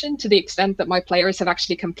proportion to the extent that my players have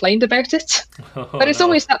actually complained about it. But it's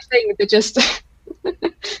always that thing that just...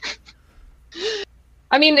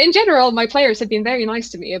 I mean, in general, my players have been very nice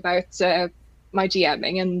to me about my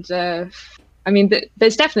GMing, and I mean,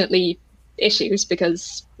 there's definitely issues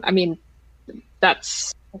because, I mean,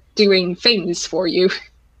 that's doing things for you.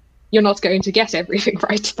 You're not going to get everything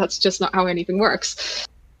right. That's just not how anything works.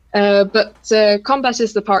 But combat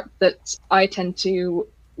is the part that I tend to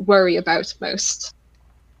worry about most.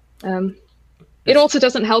 It also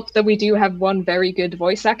doesn't help that we do have one very good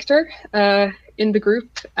voice actor in the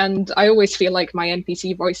group, and I always feel like my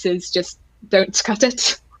NPC voices just don't cut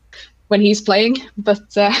it when he's playing, but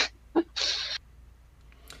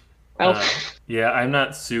well. Yeah, I'm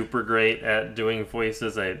not super great at doing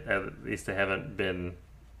voices. At least I haven't been.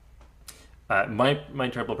 My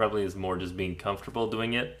trouble probably is more just being comfortable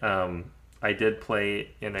doing it. I did play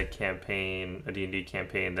in a campaign, a D&D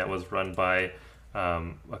campaign that was run by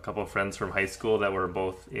a couple of friends from high school that were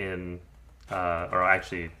both in, or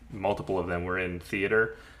actually multiple of them were in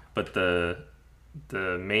theater, but the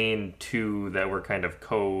main two that were kind of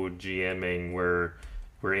co-GMing were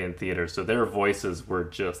in theater, so their voices were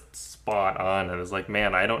just spot on, and I was like,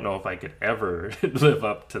 man, I don't know if I could ever live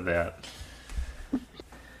up to that.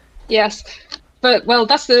 Yes, but well,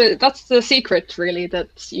 that's the secret, really,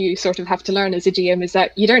 that you sort of have to learn as a GM, is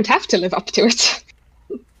that you don't have to live up to it.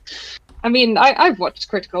 I mean, I've watched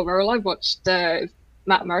Critical Role, I've watched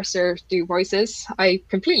Matt Mercer do voices. I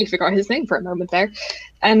completely forgot his name for a moment there.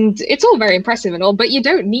 And it's all very impressive and all, but you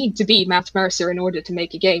don't need to be Matt Mercer in order to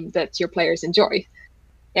make a game that your players enjoy.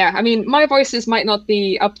 Yeah, I mean, my voices might not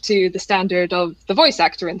be up to the standard of the voice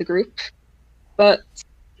actor in the group, but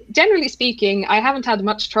generally speaking, I haven't had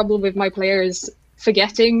much trouble with my players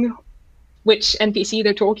forgetting which NPC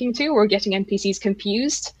they're talking to or getting NPCs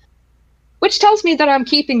confused, which tells me that I'm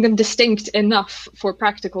keeping them distinct enough for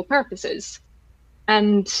practical purposes.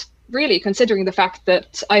 And really, considering the fact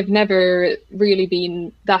that I've never really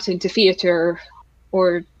been that into theatre,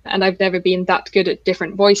 and I've never been that good at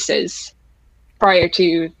different voices prior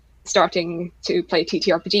to starting to play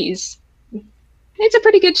TTRPGs, it's a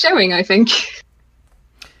pretty good showing, I think.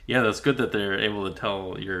 Yeah, that's good that they're able to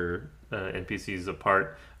tell your NPCs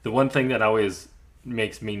apart. The one thing that always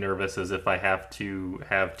makes me nervous is if I have to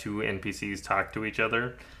have two NPCs talk to each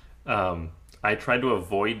other. I try to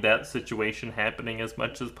avoid that situation happening as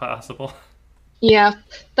much as possible. Yeah,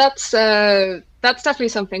 that's definitely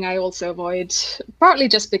something I also avoid. Partly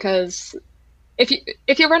just because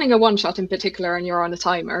if you're running a one shot in particular and you're on a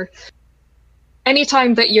timer, any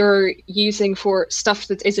time that you're using for stuff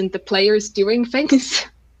that isn't the players doing things,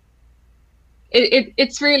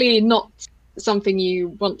 it's really not something you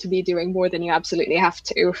want to be doing more than you absolutely have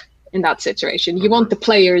to in that situation. You want the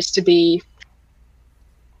players to be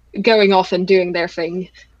going off and doing their thing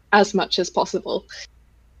as much as possible.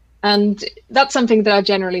 And that's something that I've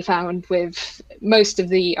generally found with most of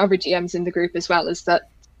the other GMs in the group as well, is that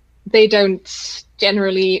they don't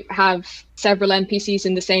generally have several NPCs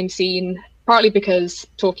in the same scene partly because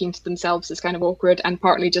talking to themselves is kind of awkward, and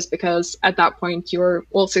partly just because at that point you're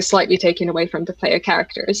also slightly taken away from the player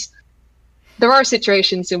characters. There are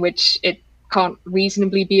situations in which it can't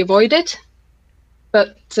reasonably be avoided,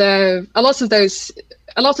 but a lot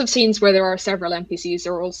of scenes where there are several NPCs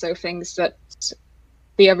are also things that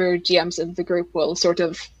the other GMs in the group will sort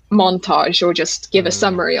of montage or just give a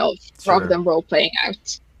summary of, rather than role playing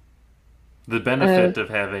out. The benefit of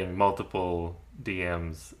having multiple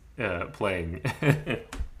DMs playing.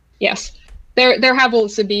 Yes. There have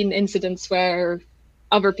also been incidents where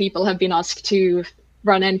other people have been asked to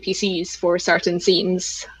run NPCs for certain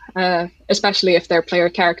scenes, especially if their player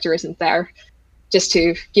character isn't there, just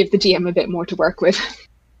to give the GM a bit more to work with.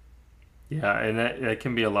 Yeah, and that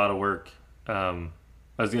can be a lot of work. I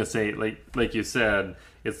was gonna say, like you said,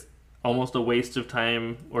 it's almost a waste of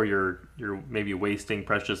time, or you're maybe wasting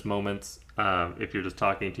precious moments if you're just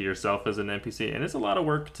talking to yourself as an NPC, and it's a lot of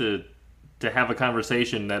work to have a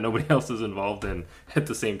conversation that nobody else is involved in at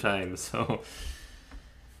the same time. So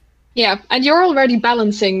yeah, and you're already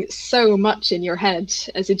balancing so much in your head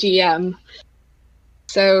as a GM.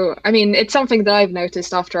 So, I mean, it's something that I've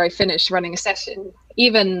noticed after I finish running a session,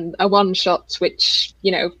 even a one-shot, which,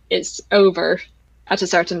 is over at a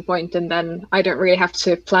certain point, and then I don't really have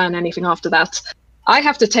to plan anything after that. I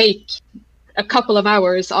have to take a couple of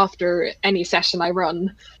hours after any session I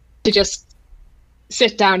run to just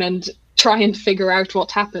sit down and try and figure out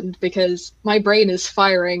what happened, because my brain is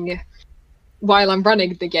firing while I'm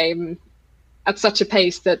running the game at such a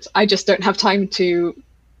pace that I just don't have time to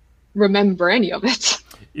remember any of it.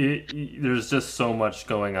 There's just so much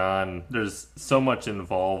going on. There's so much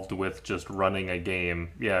involved with just running a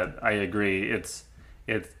game. Yeah, I agree. It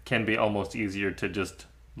can be almost easier to just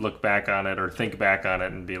look back on it or think back on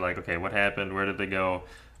it and be like, okay, what happened? Where did they go?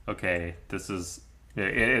 Okay, this is,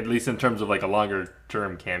 at least in terms of like a longer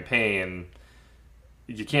term campaign,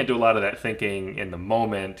 you can't do a lot of that thinking in the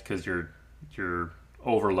moment because you're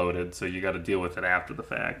overloaded, so you got to deal with it after the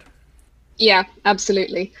fact. Yeah,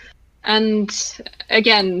 absolutely. And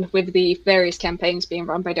again, with the various campaigns being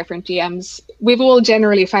run by different GMs, we've all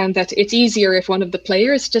generally found that it's easier if one of the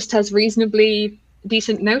players just has reasonably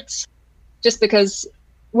decent notes, just because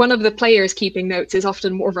one of the players keeping notes is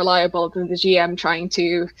often more reliable than the GM trying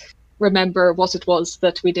to remember what it was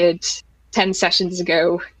that we did 10 sessions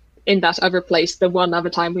ago in that other place, the one other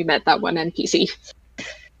time we met that one NPC.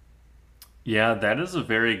 Yeah, that is a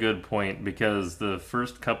very good point, because the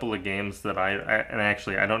first couple of games that and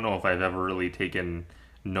actually I don't know if I've ever really taken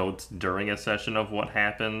notes during a session of what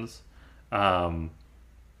happens.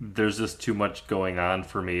 There's just too much going on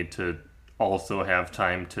for me to also have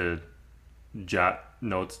time to jot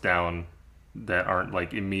notes down that aren't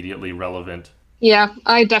like immediately relevant. Yeah,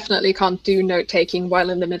 I definitely can't do note taking while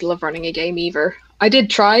in the middle of running a game either. I did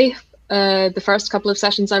try the first couple of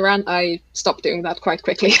sessions I ran. I stopped doing that quite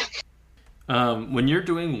quickly. When you're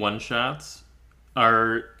doing one-shots,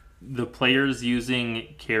 are the players using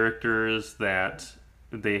characters that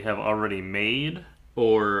they have already made,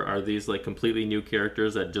 or are these like completely new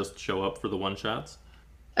characters that just show up for the one-shots?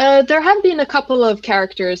 There have been a couple of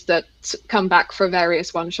characters that come back for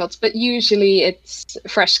various one-shots, but usually it's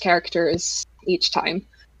fresh characters each time.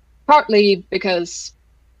 Partly because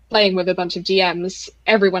playing with a bunch of GMs,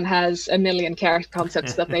 everyone has a million character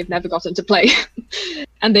concepts that they've never gotten to play.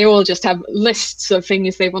 And they all just have lists of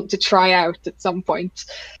things they want to try out at some point.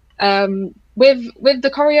 With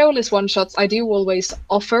the Coriolis one-shots, I do always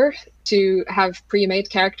offer to have pre-made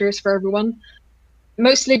characters for everyone,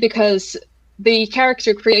 mostly because the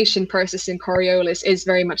character creation process in Coriolis is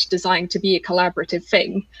very much designed to be a collaborative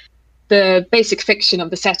thing. The basic fiction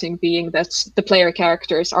of the setting being that the player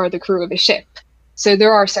characters are the crew of a ship. So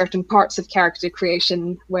there are certain parts of character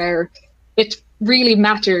creation where it really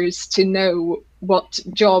matters to know what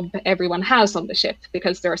job everyone has on the ship,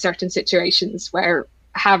 because there are certain situations where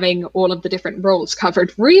having all of the different roles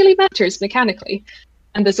covered really matters mechanically.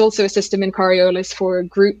 And there's also a system in Coriolis for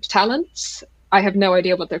group talents. I have no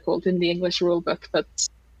idea what they're called in the English rulebook, but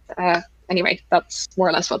anyway, that's more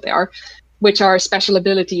or less what they are, which are special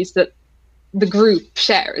abilities that the group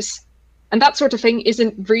shares. And that sort of thing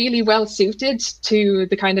isn't really well suited to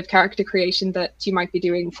the kind of character creation that you might be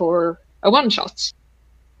doing for a one-shot.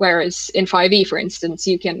 Whereas in 5e, for instance,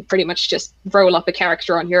 you can pretty much just roll up a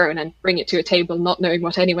character on your own and bring it to a table not knowing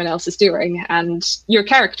what anyone else is doing, and your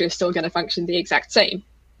character is still going to function the exact same.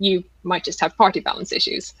 You might just have party balance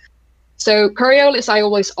issues. So Coriolis, I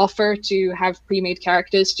always offer to have pre-made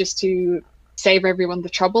characters just to save everyone the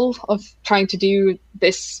trouble of trying to do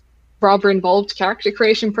this rather involved character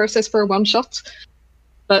creation process for a one-shot.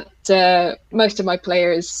 but most of my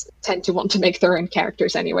players tend to want to make their own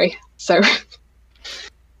characters anyway. So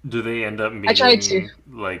do they end up I try to. meeting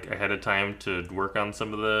like ahead of time to work on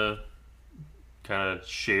some of the kind of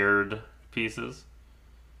shared pieces?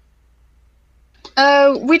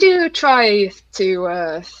 We do try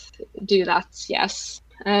to do that, yes.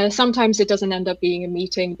 Sometimes it doesn't end up being a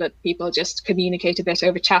meeting, but people just communicate a bit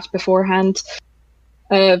over chat beforehand.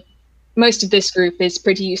 Most of this group is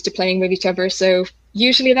pretty used to playing with each other, so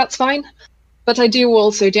usually that's fine. But I do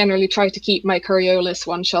also generally try to keep my Coriolis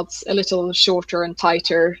one-shots a little shorter and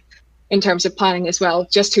tighter in terms of planning as well,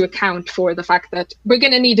 just to account for the fact that we're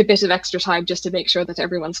going to need a bit of extra time just to make sure that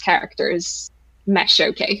everyone's characters mesh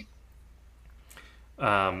okay.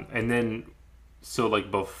 And then, so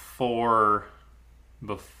like before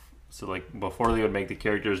they would make the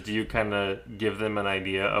characters, do you kind of give them an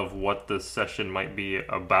idea of what the session might be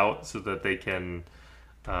about so that they can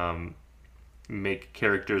make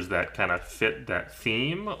characters that kind of fit that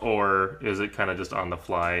theme, or is it kind of just on the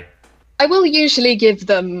fly? I will usually give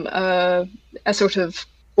them a sort of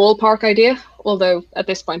ballpark idea, although at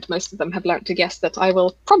this point most of them have learned to guess that I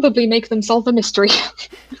will probably make them solve a mystery.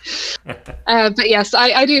 But yes,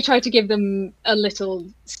 I do try to give them a little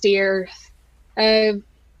steer.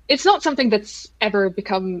 It's not something that's ever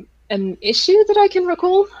become an issue that I can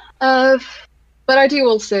recall, but I do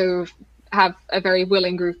also have a very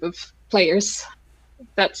willing group of players.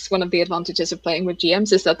 That's one of the advantages of playing with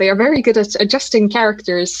GMs, is that they are very good at adjusting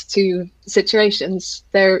characters to situations.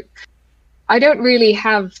 I don't really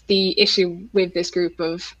have the issue with this group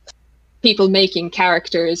of people making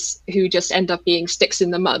characters who just end up being sticks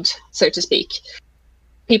in the mud, so to speak.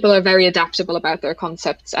 People are very adaptable about their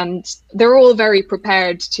concepts, and they're all very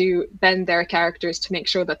prepared to bend their characters to make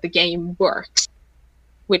sure that the game works,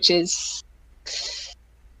 which is...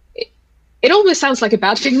 It almost sounds like a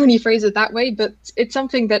bad thing when you phrase it that way, but it's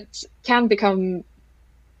something that can become...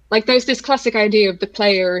 Like, there's this classic idea of the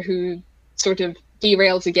player who sort of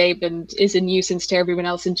derails a game and is a nuisance to everyone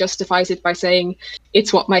else and justifies it by saying,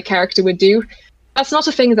 it's what my character would do. That's not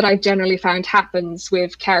a thing that I've generally found happens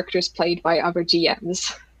with characters played by other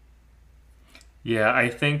GMs. Yeah, I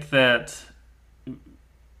think that...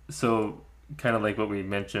 So, kind of like what we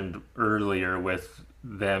mentioned earlier with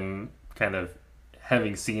them kind of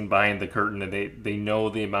having seen behind the curtain, and they know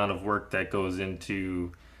the amount of work that goes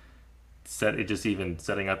into just even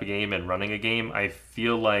setting up a game and running a game. I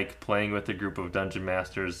feel like playing with a group of dungeon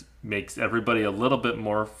masters makes everybody a little bit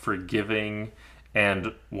more forgiving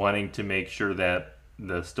and wanting to make sure that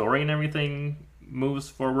the story and everything moves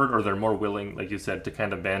forward, or they're more willing, like you said, to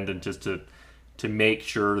kind of bend and just to make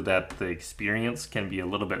sure that the experience can be a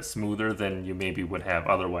little bit smoother than you maybe would have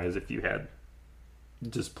otherwise if you had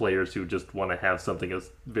just players who just want to have something a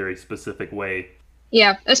very specific way.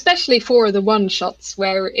 Yeah, especially for the one-shots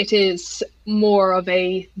where it is more of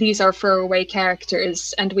a, these are throwaway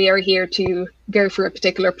characters and we are here to go for a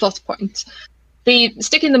particular plot point. The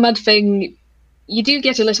stick in the mud thing, you do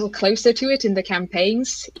get a little closer to it in the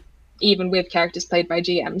campaigns, even with characters played by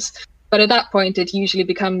GMs. But at that point, it usually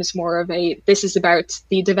becomes more of a, this is about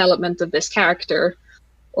the development of this character,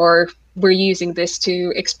 or we're using this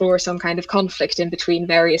to explore some kind of conflict in between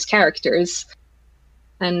various characters.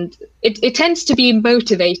 And it tends to be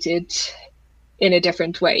motivated in a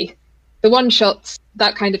different way. The one-shots,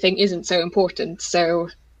 that kind of thing isn't so important, so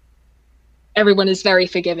everyone is very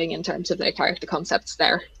forgiving in terms of their character concepts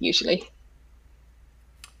there, usually.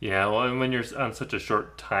 Yeah, well, and when you're on such a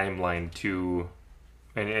short timeline too,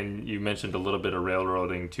 and you mentioned a little bit of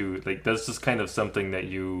railroading too, like that's just kind of something that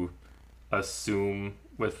you assume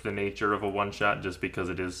with the nature of a one-shot just because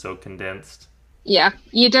it is so condensed. Yeah,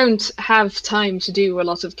 you don't have time to do a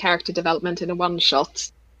lot of character development in a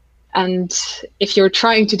one-shot. And if you're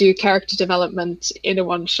trying to do character development in a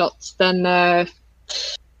one-shot, then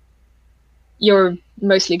you're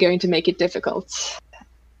mostly going to make it difficult.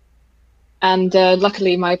 And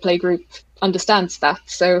luckily my playgroup understands that,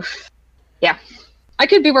 so yeah. I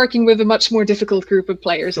could be working with a much more difficult group of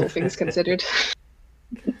players, all things considered.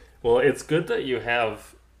 Well, it's good that you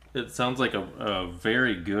have, it sounds like a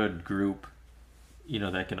very good group, you know,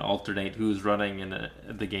 that can alternate who's running in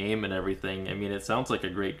the game and everything. I mean, it sounds like a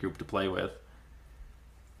great group to play with.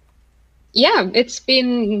 Yeah, it's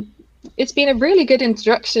been a really good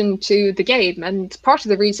introduction to the game, and part of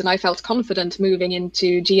the reason I felt confident moving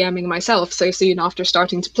into GMing myself so soon after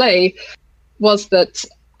starting to play was that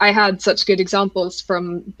I had such good examples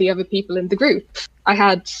from the other people in the group. I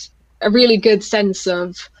had a really good sense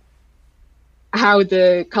of how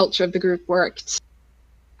the culture of the group worked,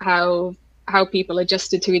 how people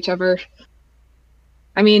adjusted to each other.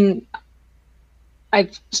 I mean,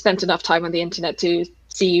 I've spent enough time on the internet to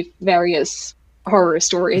see various horror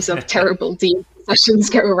stories of terrible D sessions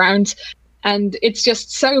go around. And it's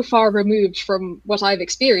just so far removed from what I've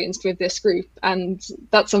experienced with this group. And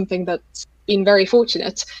that's something that's been very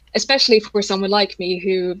fortunate, especially for someone like me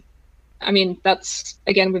who, I mean, that's,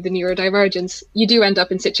 again, with the neurodivergence, you do end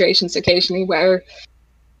up in situations occasionally where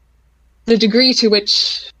the degree to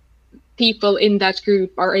which people in that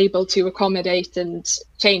group are able to accommodate and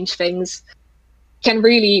change things can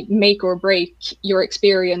really make or break your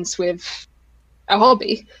experience with a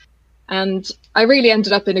hobby. And I really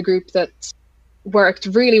ended up in a group that worked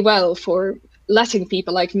really well for letting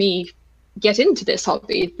people like me get into this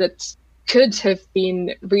hobby that could have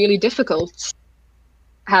been really difficult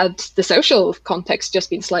had the social context just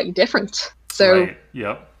been slightly different. So right.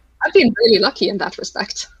 Yep. I've been really lucky in that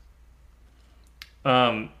respect.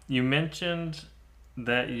 You mentioned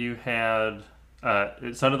that you had,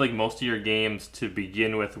 it sounded like most of your games to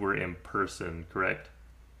begin with were in person, correct?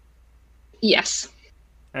 Yes.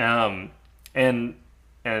 And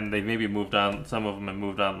they maybe moved on, some of them have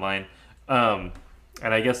moved online. And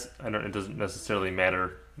I guess, it doesn't necessarily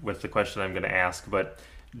matter with the question I'm going to ask, but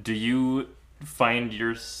do you find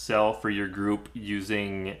yourself or your group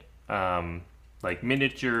using like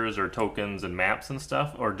miniatures or tokens and maps and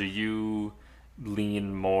stuff, or do you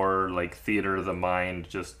lean more like theater of the mind,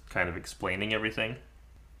 just kind of explaining everything?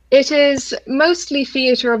 It is mostly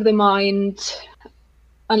theater of the mind,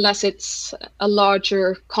 unless it's a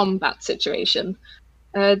larger combat situation.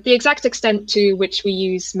 The exact extent to which we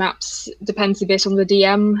use maps depends a bit on the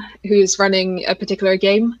DM who's running a particular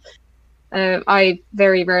game. I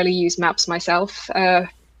very rarely use maps myself,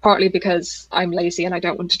 partly because I'm lazy and I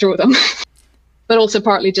don't want to draw them, but also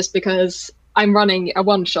partly just because I'm running a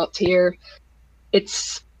one-shot here.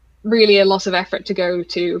 It's really a lot of effort to go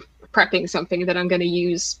to prepping something that I'm going to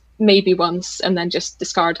use maybe once and then just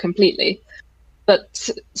discard completely. But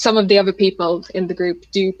some of the other people in the group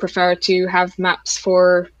do prefer to have maps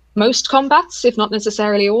for most combats, if not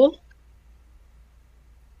necessarily all.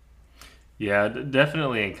 Yeah,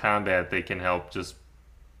 definitely in combat they can help, just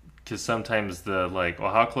because sometimes the like,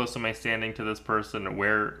 well, how close am I standing to this person?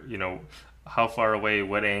 Where, how far away,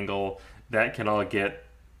 what angle, that can all get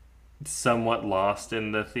somewhat lost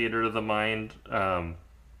in the theater of the mind,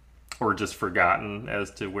 or just forgotten as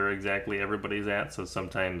to where exactly everybody's at. So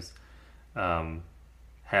sometimes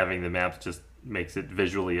having the maps just makes it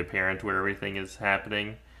visually apparent where everything is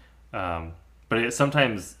happening. But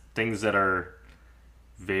sometimes things that are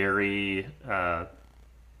very,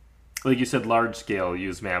 like you said, large scale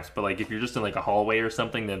use maps, but like if you're just in like a hallway or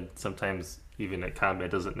something, then sometimes even at combat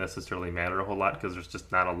doesn't necessarily matter a whole lot because there's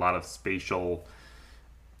just not a lot of spatial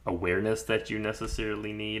awareness that you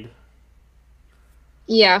necessarily need.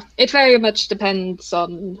 Yeah, it very much depends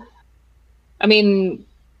on, I mean,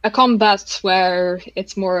 a combat where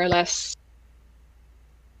it's more or less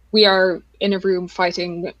we are in a room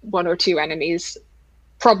fighting one or two enemies,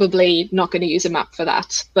 probably not going to use a map for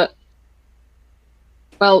that. But,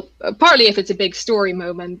 well, partly if it's a big story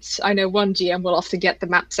moment, I know one GM will often get the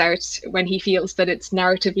maps out when he feels that it's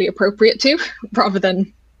narratively appropriate to, rather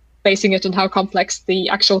than basing it on how complex the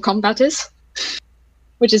actual combat is,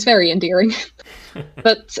 which is very endearing.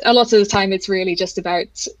 But a lot of the time it's really just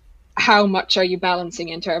about how much are you balancing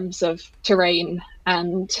in terms of terrain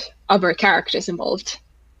and other characters involved.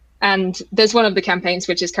 And there's one of the campaigns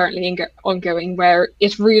which is currently ongoing where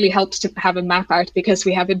it really helps to have a map out because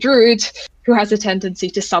we have a druid who has a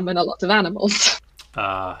tendency to summon a lot of animals.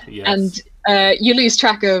 Yes. And you lose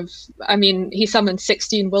track of, I mean, he summoned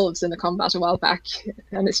 16 wolves in the combat a while back,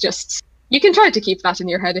 and it's just, you can try to keep that in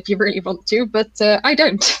your head if you really want to, but I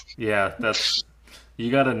don't. Yeah,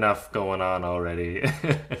 you got enough going on already.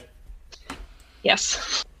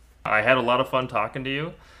 Yes. I had a lot of fun talking to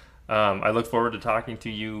you. I look forward to talking to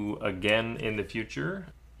you again in the future.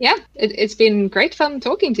 Yeah, it's been great fun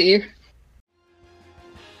talking to you.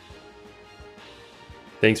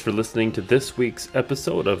 Thanks for listening to this week's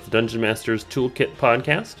episode of the Dungeon Masters Toolkit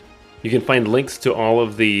podcast. You can find links to all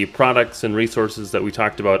of the products and resources that we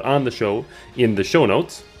talked about on the show in the show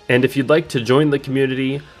notes. And if you'd like to join the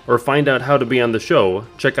community or find out how to be on the show,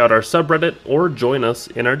 check out our subreddit or join us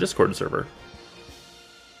in our Discord server.